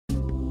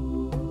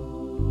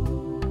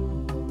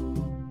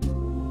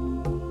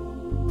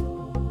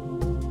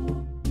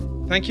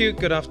Thank you.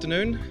 Good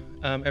afternoon,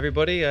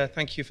 everybody.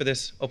 Thank you for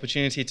this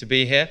opportunity to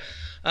be here.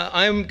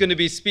 I'm going to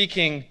be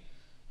speaking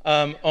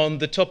on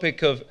the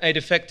topic of aid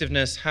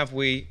effectiveness. Have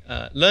we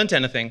learned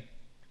anything?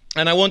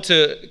 And I want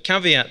to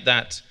caveat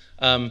that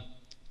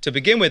to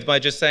begin with by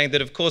just saying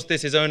that, of course,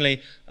 this is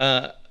only,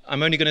 I'm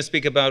only going to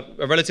speak about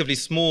a relatively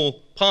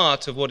small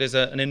part of what is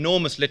an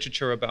enormous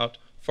literature about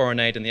foreign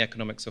aid and the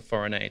economics of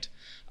foreign aid.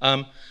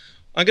 I'm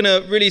going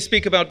to really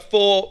speak about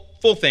four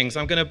things.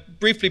 I'm going to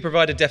briefly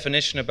provide a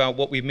definition about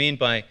what we mean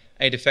by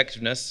aid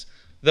effectiveness.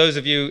 Those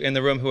of you in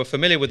the room who are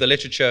familiar with the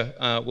literature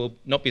will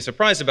not be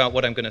surprised about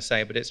what I'm going to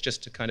say, but it's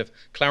just to kind of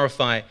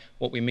clarify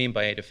what we mean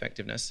by aid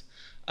effectiveness.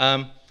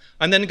 I'm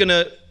then going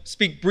to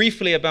speak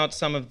briefly about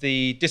some of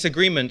the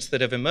disagreements that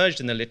have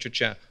emerged in the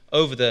literature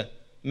over the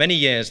many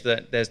years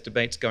that there's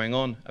debates going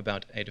on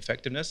about aid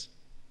effectiveness.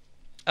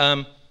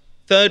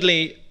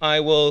 Thirdly, I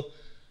will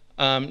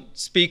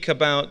speak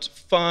about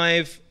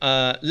 5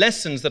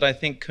 lessons that I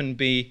think can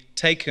be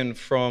taken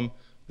from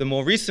the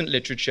more recent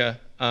literature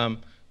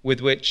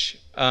with which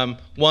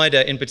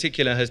WIDER in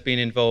particular has been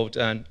involved,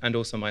 and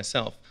also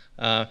myself.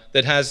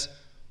 That has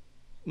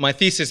my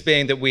thesis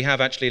being that we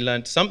have actually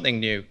learned something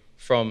new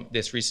from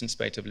this recent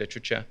spate of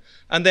literature.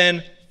 And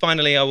then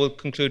finally, I will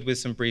conclude with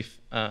some brief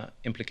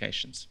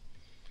implications.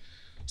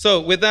 So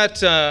with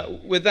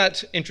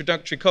that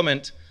introductory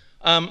comment,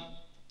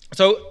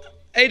 so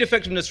aid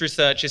effectiveness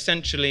research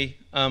essentially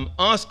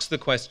asks the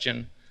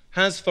question,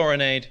 has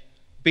foreign aid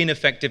been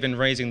effective in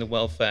raising the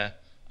welfare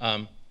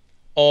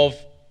of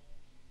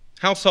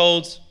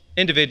households,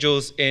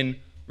 individuals in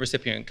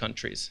recipient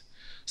countries?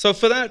 So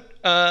for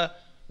that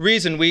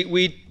reason,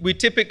 we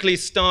typically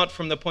start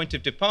from the point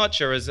of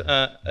departure, as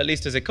at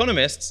least as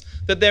economists,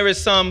 that there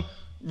is some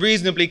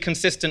reasonably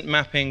consistent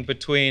mapping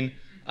between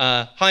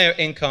higher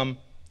income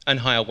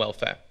and higher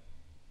welfare.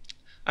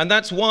 And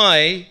that's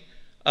why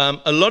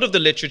a lot of the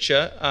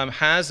literature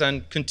has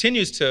and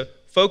continues to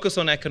focus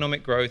on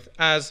economic growth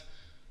as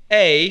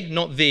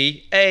not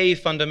a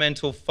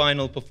fundamental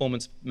final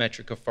performance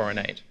metric of foreign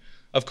aid.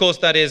 Of course,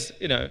 that is,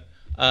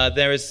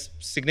 there is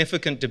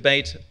significant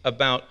debate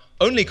about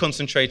only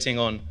concentrating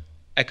on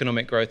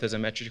economic growth as a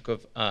metric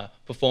of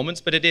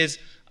performance, but it is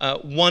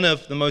one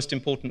of the most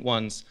important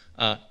ones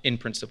in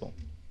principle.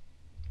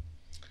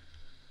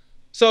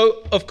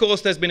 So, of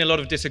course, there's been a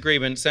lot of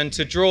disagreements, and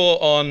to draw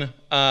on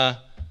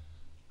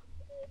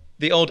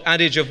the old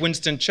adage of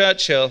Winston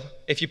Churchill,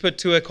 if you put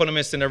 2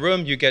 economists in a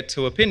room, you get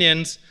 2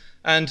 opinions,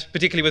 and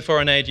particularly with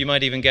foreign aid, you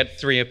might even get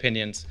 3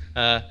 opinions,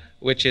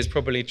 which is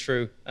probably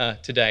true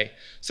today.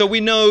 So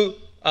we know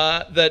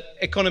that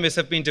economists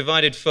have been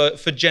divided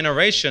for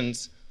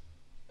generations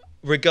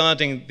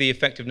regarding the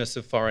effectiveness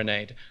of foreign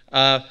aid.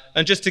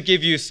 And just to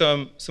give you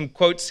some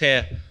quotes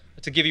here,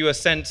 to give you a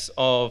sense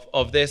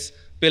of this,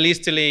 Bill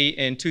Easterly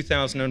in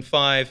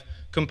 2005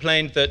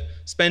 complained that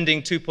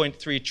spending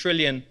 $2.3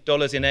 trillion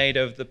in aid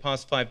over the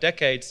past 5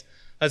 decades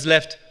has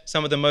left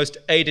some of the most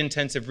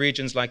aid-intensive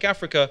regions like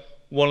Africa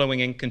wallowing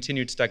in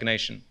continued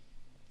stagnation.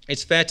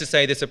 It's fair to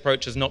say this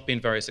approach has not been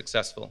very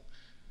successful.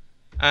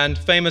 And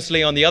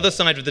famously, on the other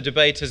side of the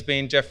debate has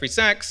been Jeffrey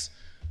Sachs,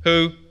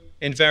 who,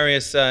 in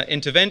various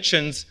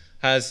interventions,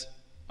 has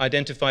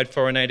identified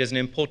foreign aid as an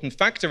important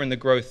factor in the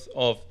growth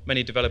of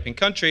many developing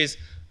countries,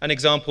 an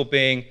example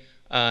being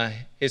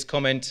his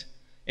comment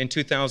in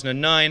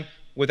 2009,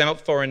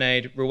 without foreign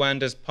aid,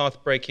 Rwanda's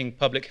path-breaking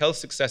public health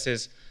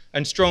successes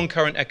and strong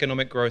current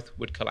economic growth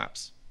would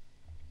collapse.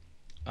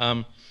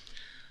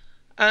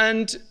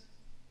 And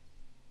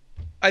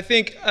I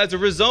think as a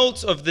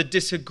result of the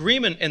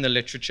disagreement in the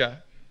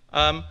literature,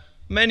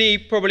 many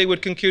probably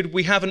would conclude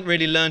we haven't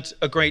really learned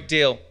a great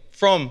deal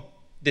from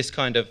this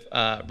kind of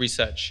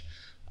research.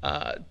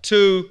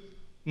 2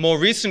 more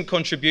recent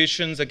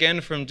contributions,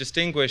 again from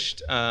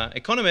distinguished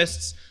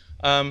economists,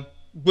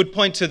 would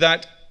point to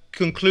that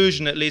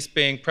conclusion at least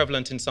being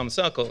prevalent in some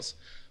circles.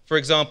 For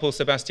example,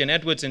 Sebastian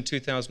Edwards in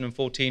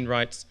 2014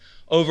 writes,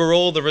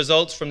 overall, the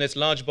results from this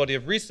large body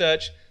of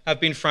research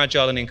have been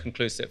fragile and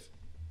inconclusive.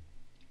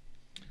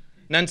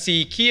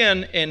 Nancy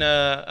Kian, in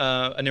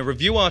a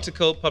review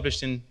article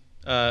published in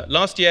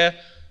last year,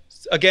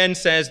 again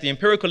says the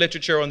empirical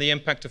literature on the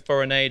impact of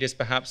foreign aid is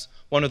perhaps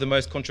one of the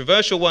most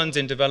controversial ones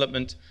in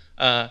development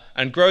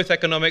and growth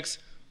economics,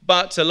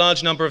 but a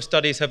large number of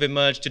studies have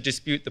emerged to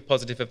dispute the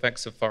positive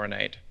effects of foreign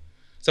aid.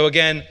 So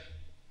again,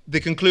 the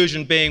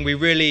conclusion being we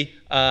really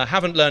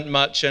haven't learned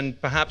much, and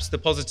perhaps the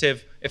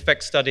positive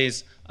effect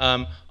studies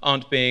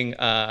aren't being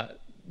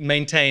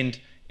maintained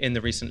in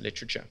the recent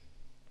literature.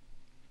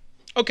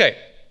 Okay,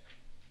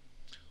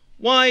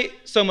 why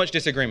so much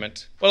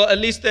disagreement? Well, at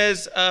least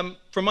there's,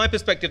 from my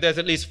perspective, there's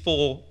at least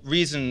 4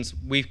 reasons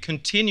we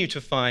continue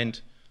to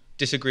find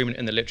disagreement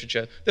in the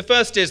literature. The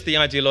first is the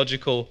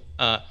ideological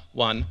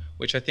one,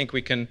 which I think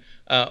we can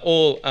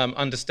all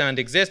understand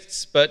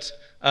exists, but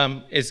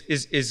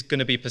is going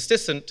to be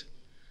persistent.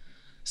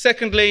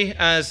 Secondly,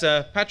 as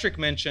Patrick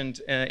mentioned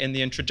in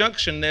the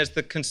introduction, there's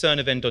the concern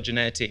of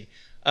endogeneity.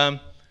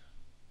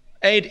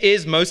 aid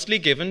is mostly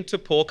given to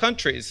poor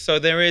countries. So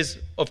there is,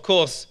 of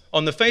course,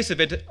 on the face of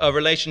it, a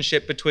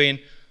relationship between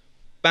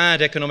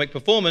bad economic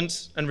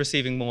performance and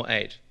receiving more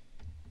aid.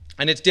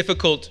 And it's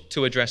difficult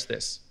to address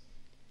this.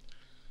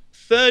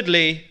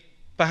 Thirdly,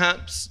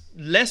 perhaps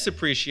less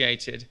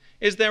appreciated,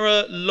 is there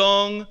are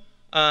long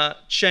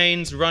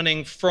chains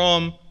running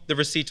from the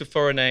receipt of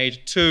foreign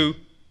aid to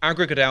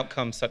aggregate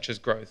outcomes such as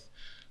growth.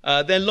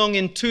 They're long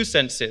in two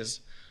senses.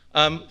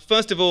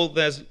 First of all,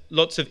 there's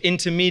lots of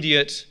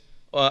intermediate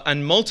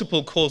and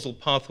multiple causal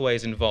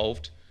pathways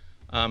involved.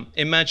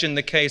 Imagine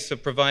the case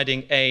of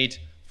providing aid,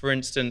 for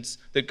instance,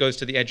 that goes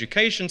to the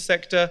education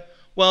sector.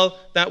 Well,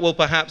 that will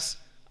perhaps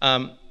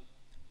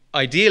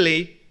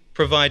ideally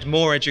provide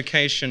more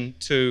education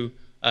to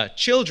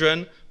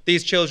children.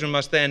 These children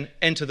must then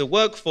enter the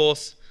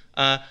workforce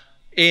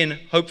in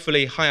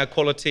hopefully higher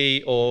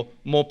quality or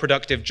more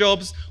productive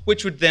jobs,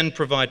 which would then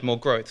provide more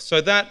growth.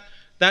 So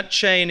that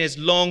chain is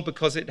long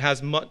because it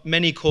has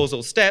many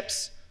causal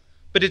steps,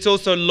 but it's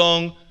also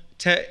long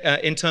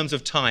in terms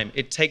of time.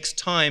 It takes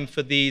time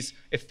for these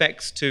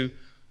effects to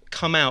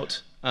come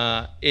out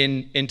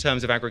in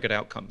terms of aggregate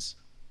outcomes.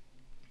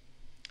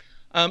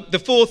 The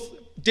fourth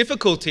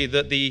difficulty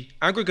that the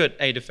aggregate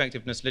aid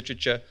effectiveness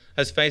literature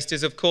has faced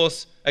is, of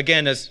course,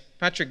 again, as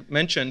Patrick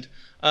mentioned,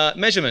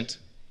 measurement.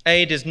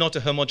 Aid is not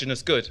a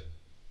homogeneous good.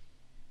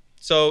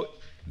 So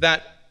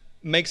that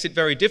makes it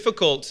very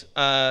difficult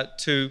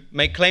to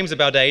make claims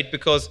about aid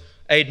because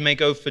aid may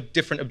go for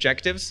different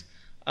objectives.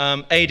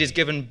 Aid is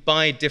given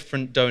by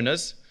different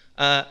donors,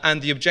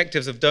 and the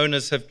objectives of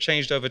donors have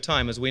changed over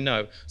time, as we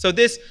know. So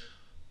this,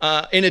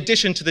 in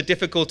addition to the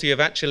difficulty of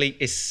actually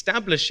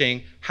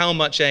establishing how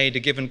much aid a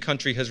given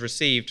country has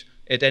received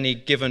at any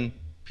given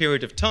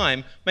period of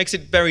time, makes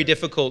it very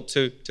difficult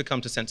to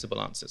come to sensible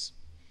answers.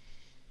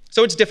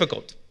 So it's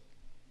difficult.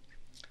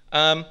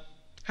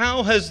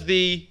 How has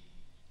the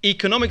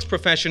economics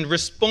profession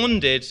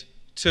responded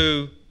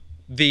to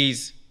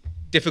these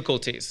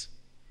difficulties?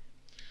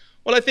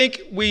 Well, I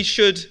think we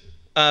should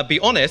be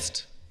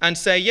honest and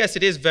say, yes,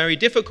 it is very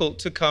difficult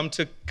to come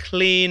to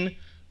clean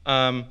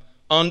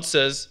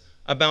answers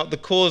about the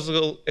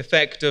causal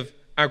effect of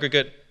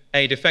aggregate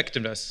aid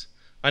effectiveness.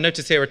 I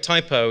notice here a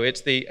typo.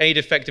 It's the aid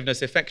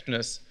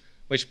effectiveness,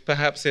 which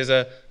perhaps is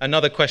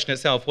another question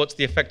itself. What's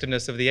the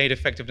effectiveness of the aid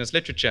effectiveness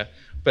literature?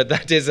 But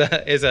that is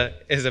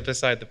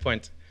beside the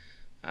point.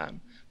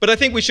 But I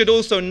think we should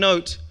also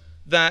note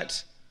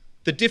that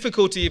the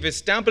difficulty of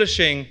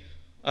establishing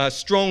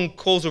strong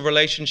causal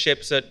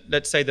relationships at,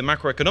 let's say, the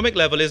macroeconomic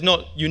level is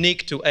not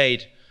unique to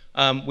aid.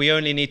 We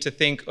only need to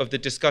think of the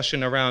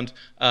discussion around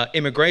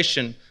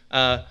immigration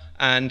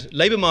and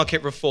labor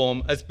market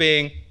reform as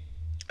being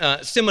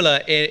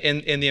similar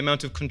in the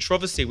amount of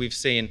controversy we've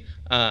seen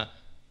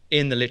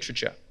in the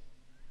literature.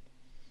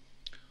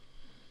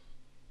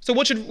 So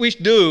what should we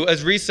do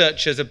as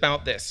researchers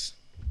about this?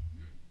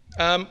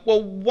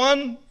 Well,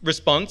 one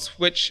response,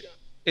 which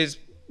is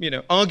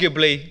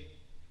arguably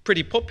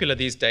pretty popular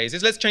these days,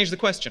 is let's change the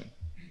question.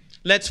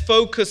 Let's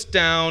focus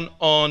down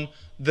on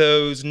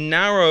those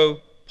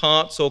narrow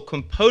parts or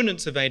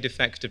components of aid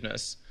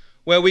effectiveness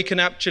where we can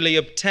actually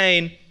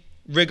obtain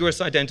rigorous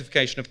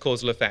identification of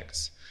causal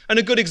effects. And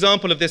a good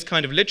example of this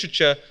kind of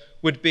literature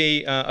would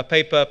be a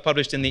paper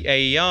published in the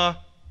AER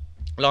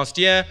last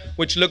year,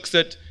 which looks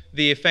at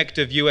the effect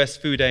of US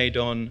food aid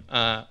on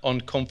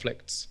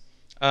conflicts.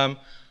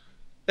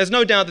 There's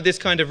no doubt that this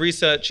kind of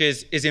research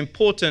is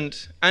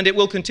important, and it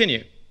will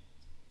continue.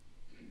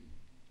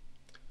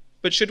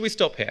 But should we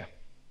stop here?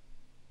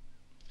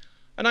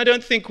 And I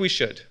don't think we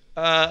should.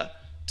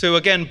 To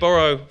again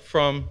borrow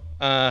from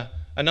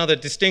another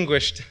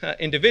distinguished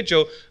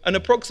individual, an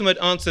approximate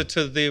answer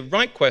to the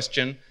right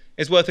question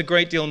is worth a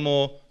great deal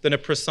more than a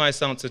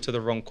precise answer to the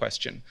wrong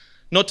question.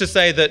 Not to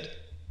say that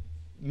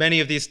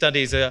many of these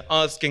studies are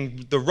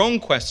asking the wrong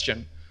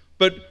question,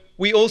 but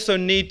we also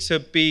need to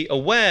be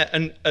aware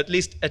and at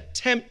least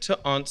attempt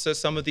to answer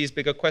some of these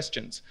bigger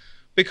questions.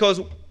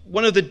 Because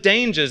one of the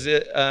dangers,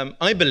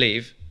 I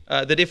believe,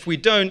 that if we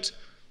don't,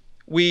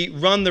 we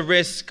run the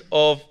risk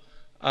of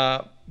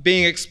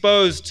being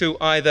exposed to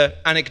either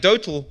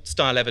anecdotal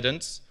style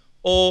evidence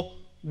or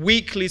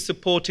weakly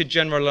supported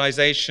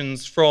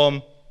generalizations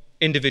from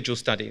individual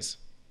studies.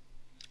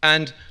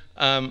 And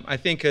I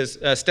think as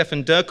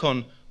Stefan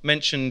Durkon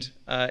mentioned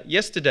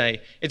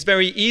yesterday, it's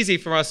very easy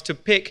for us to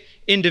pick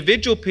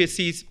individual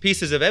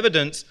pieces of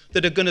evidence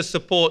that are going to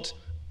support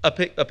a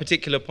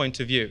particular point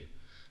of view.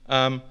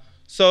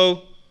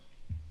 So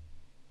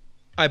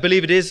I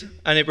believe it is,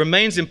 and it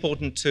remains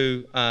important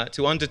to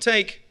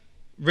undertake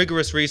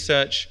rigorous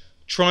research,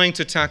 trying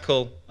to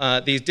tackle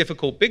these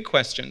difficult big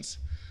questions.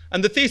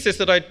 And the thesis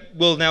that I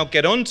will now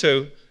get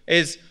onto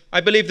is,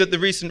 I believe that the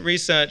recent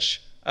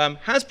research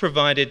has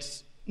provided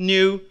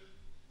new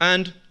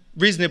and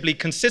reasonably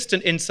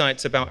consistent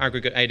insights about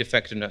aggregate aid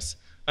effectiveness.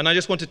 And I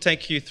just want to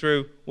take you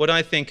through what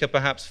I think are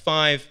perhaps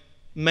 5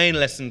 main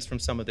lessons from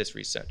some of this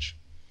research.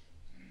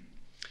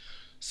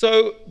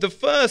 So the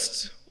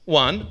first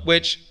one,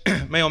 which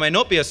may or may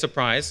not be a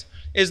surprise,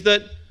 is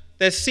that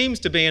there seems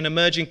to be an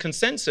emerging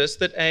consensus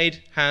that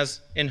aid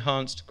has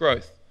enhanced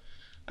growth.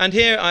 And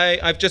here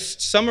I've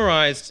just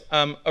summarized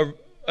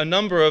a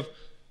number of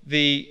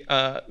the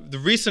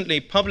recently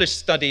published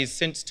studies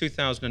since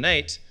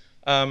 2008.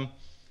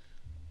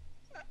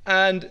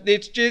 And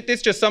this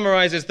just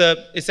summarizes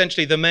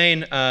essentially the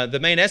main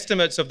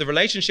estimates of the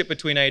relationship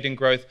between aid and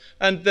growth.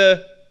 And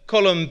the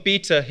column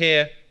beta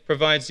here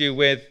provides you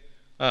with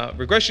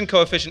regression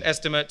coefficient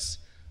estimates.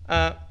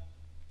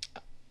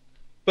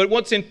 But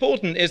what's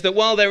important is that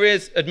while there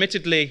is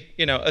admittedly,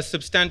 a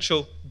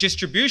substantial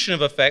distribution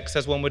of effects,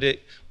 as one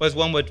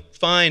would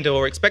find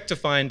or expect to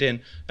find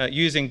in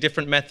using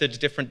different methods,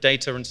 different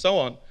data, and so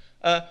on,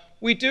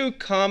 we do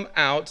come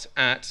out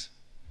at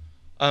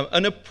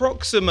an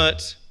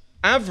approximate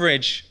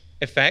average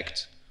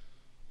effect,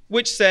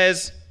 which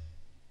says,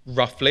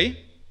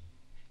 roughly,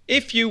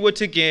 if you were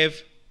to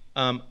give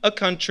a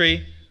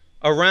country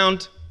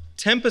around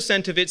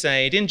 10% of its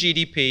aid in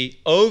GDP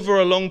over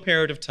a long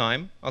period of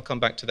time, I'll come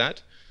back to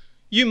that,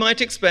 you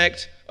might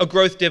expect a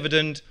growth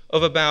dividend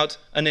of about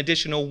an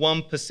additional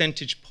 1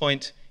 percentage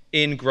point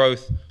in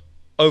growth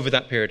over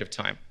that period of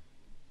time,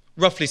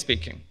 roughly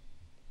speaking.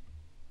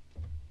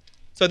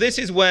 So this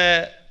is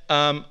where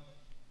a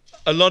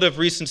lot of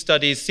recent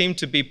studies seem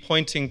to be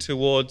pointing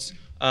towards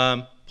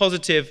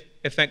positive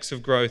effects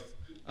of growth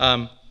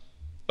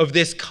of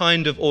this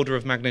kind of order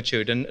of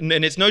magnitude. And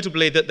it's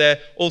notably that they're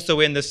also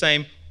in the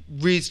same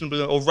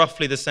reasonable or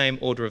roughly the same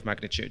order of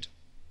magnitude.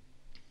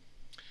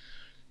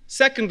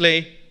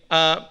 Secondly,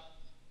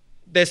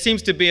 there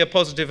seems to be a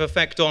positive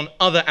effect on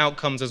other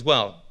outcomes as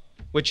well,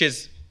 which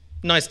is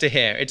nice to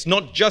hear. It's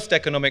not just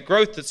economic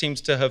growth that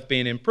seems to have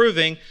been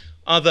improving.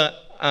 Other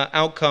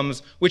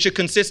outcomes which are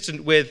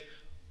consistent with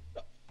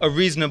a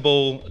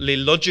reasonably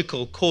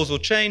logical causal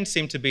chain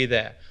seem to be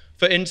there.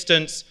 For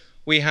instance,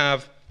 we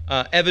have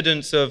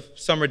evidence of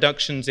some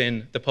reductions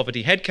in the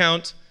poverty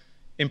headcount,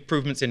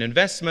 improvements in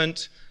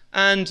investment,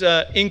 and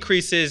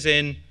increases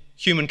in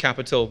human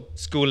capital,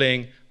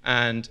 schooling,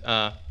 and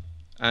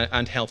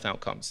health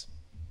outcomes.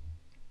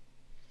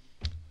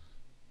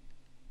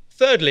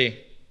 Thirdly,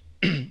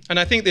 and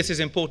I think this is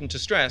important to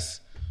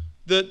stress,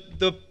 that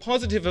the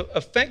positive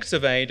effects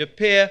of aid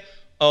appear,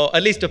 or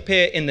at least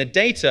appear in the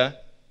data,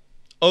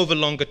 over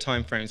longer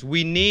time frames.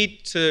 We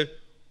need to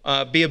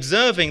be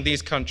observing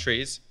these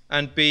countries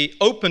and be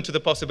open to the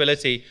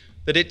possibility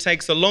that it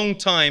takes a long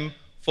time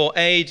for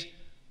aid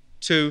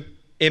to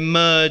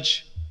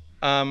emerge,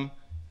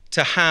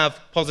 to have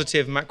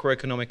positive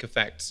macroeconomic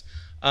effects.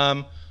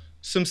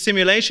 Some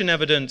simulation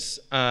evidence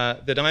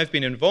that I've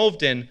been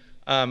involved in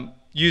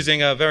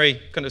using a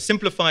very kind of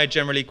simplified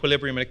general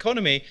equilibrium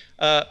economy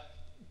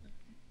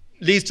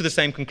leads to the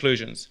same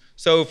conclusions.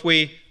 So if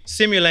we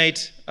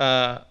simulate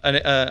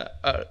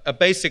a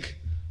basic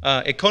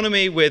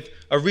economy with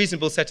a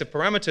reasonable set of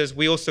parameters,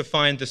 we also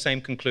find the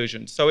same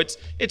conclusions. So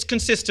it's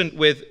consistent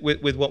with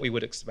what we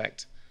would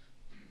expect.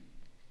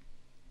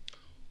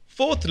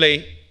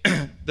 Fourthly,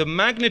 the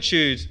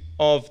magnitude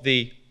of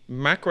the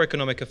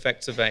macroeconomic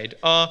effects of aid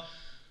are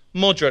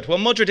moderate. Well,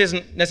 moderate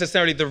isn't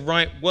necessarily the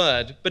right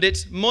word, but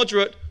it's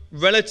moderate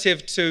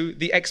relative to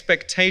the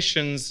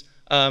expectations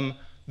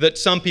that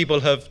some people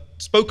have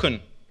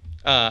spoken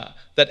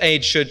that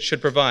aid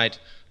should provide.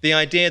 The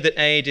idea that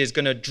aid is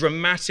going to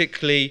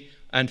dramatically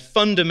and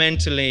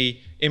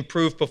fundamentally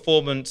improve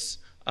performance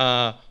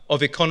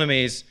of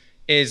economies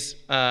is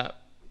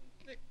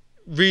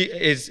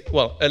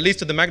well, at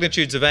least of the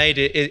magnitudes of aid,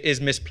 is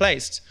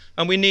misplaced.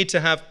 And we need to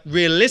have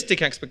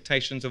realistic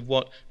expectations of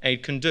what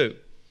aid can do.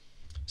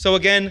 So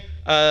again,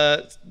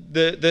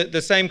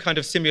 the same kind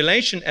of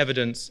simulation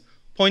evidence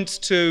points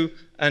to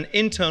an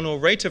internal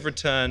rate of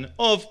return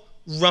of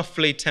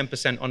roughly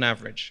 10% on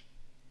average.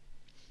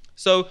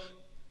 So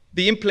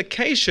the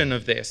implication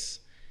of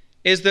this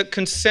is that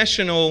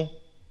concessional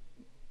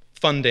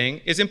funding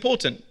is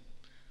important.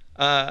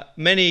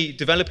 Many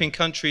developing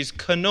countries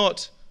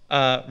cannot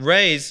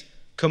raise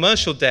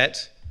commercial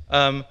debt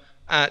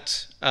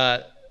at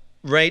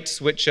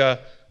rates which are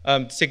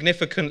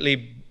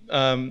significantly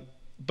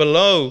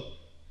below,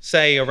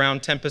 say,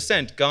 around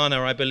 10%.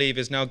 Ghana, I believe,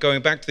 is now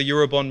going back to the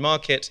Eurobond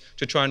market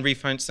to try and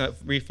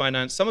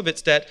refinance some of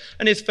its debt,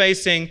 and is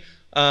facing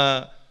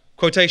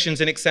quotations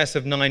in excess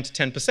of 9 to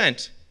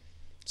 10%.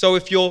 So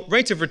if your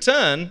rate of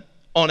return,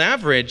 on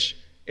average,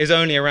 is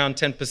only around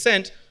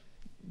 10%,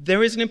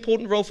 there is an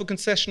important role for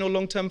concessional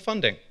long-term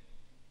funding.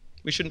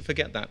 We shouldn't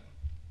forget that.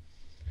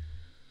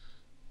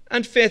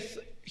 And fifth,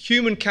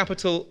 human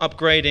capital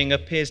upgrading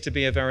appears to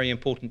be a very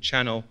important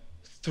channel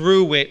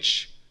through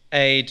which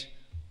aid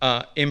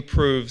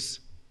improves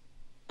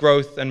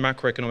growth and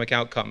macroeconomic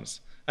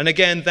outcomes. And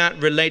again,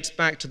 that relates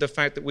back to the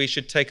fact that we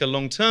should take a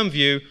long-term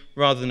view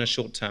rather than a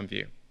short-term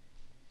view.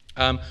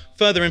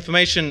 Further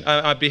information,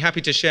 I'd be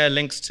happy to share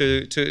links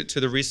to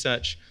the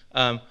research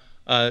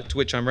to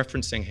which I'm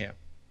referencing here.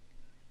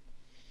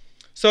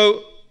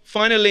 So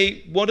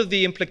finally, what are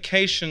the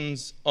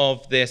implications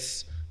of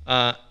this,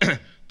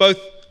 both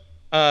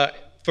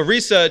for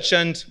research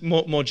and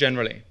more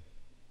generally?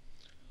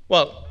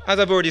 Well, as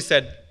I've already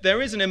said,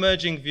 there is an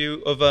emerging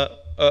view of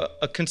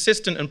a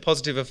consistent and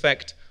positive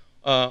effect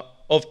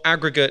of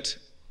aggregate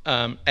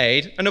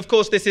aid. And of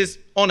course, this is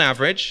on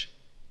average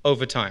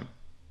over time.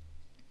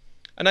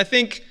 And I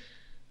think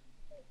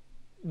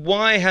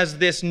why has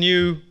this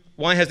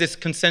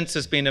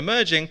consensus been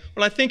emerging?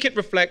 Well, I think it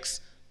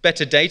reflects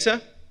better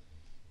data.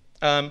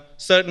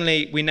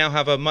 Certainly, we now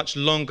have a much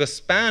longer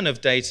span of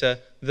data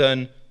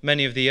than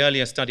many of the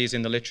earlier studies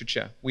in the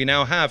literature. We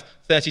now have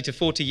 30 to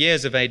 40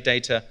 years of aid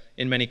data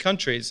in many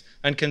countries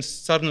and can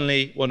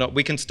suddenly,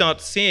 we can start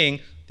seeing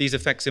these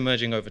effects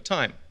emerging over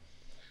time.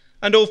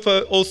 And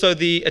also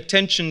the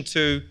attention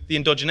to the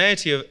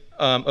endogeneity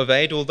of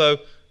aid, although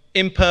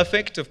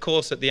imperfect, of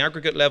course, at the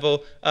aggregate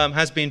level,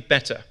 has been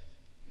better.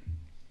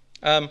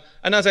 And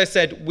as I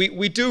said,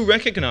 we do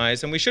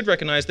recognize, and we should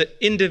recognize, that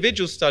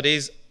individual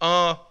studies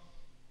are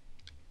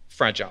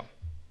fragile.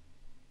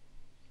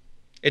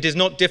 It is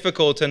not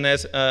difficult, and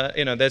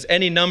there's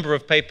any number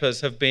of papers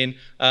have been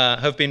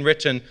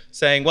written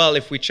saying, well,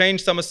 if we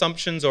change some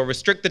assumptions or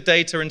restrict the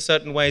data in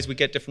certain ways, we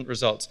get different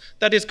results.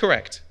 That is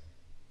correct.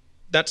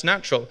 That's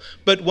natural.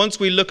 But once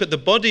we look at the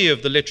body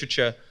of the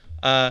literature,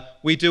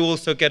 we do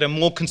also get a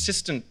more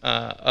consistent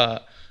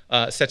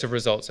set of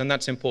results, and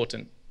that's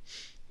important.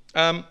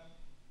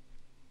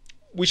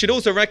 We should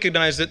also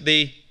recognize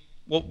that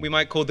what we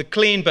might call the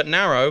clean but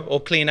narrow,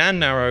 or clean and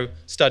narrow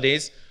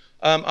studies,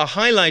 are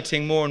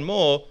highlighting more and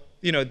more,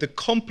 the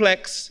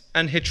complex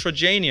and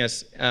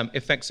heterogeneous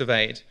effects of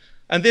aid.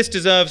 And this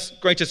deserves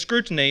greater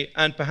scrutiny,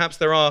 and perhaps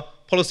there are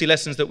policy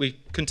lessons that we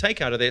can take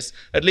out of this,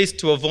 at least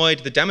to avoid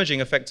the damaging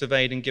effects of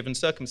aid in given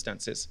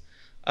circumstances.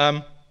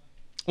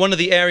 One of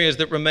the areas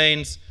that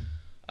remains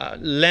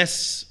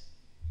less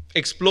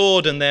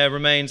explored, and there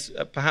remains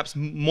perhaps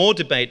more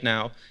debate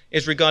now,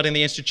 is regarding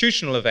the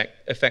institutional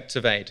effects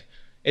of aid.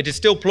 It is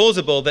still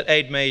plausible that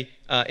aid may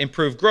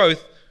improve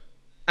growth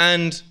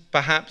and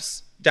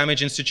perhaps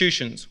damage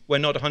institutions. We're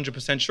not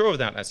 100% sure of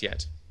that as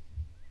yet.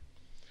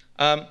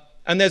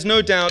 And there's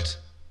no doubt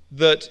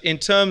that in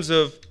terms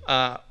of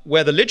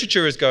where the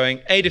literature is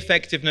going, aid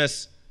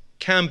effectiveness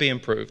can be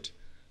improved.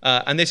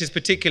 And this is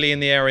particularly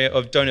in the area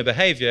of donor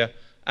behavior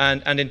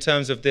and in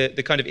terms of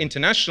the kind of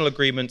international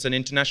agreements and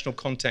international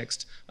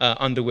context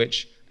under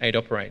which aid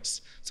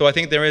operates. So I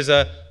think there is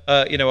a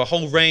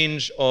whole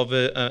range of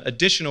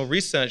additional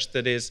research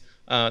that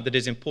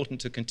is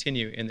important to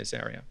continue in this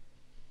area.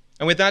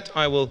 And with that,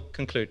 I will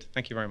conclude.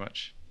 Thank you very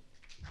much.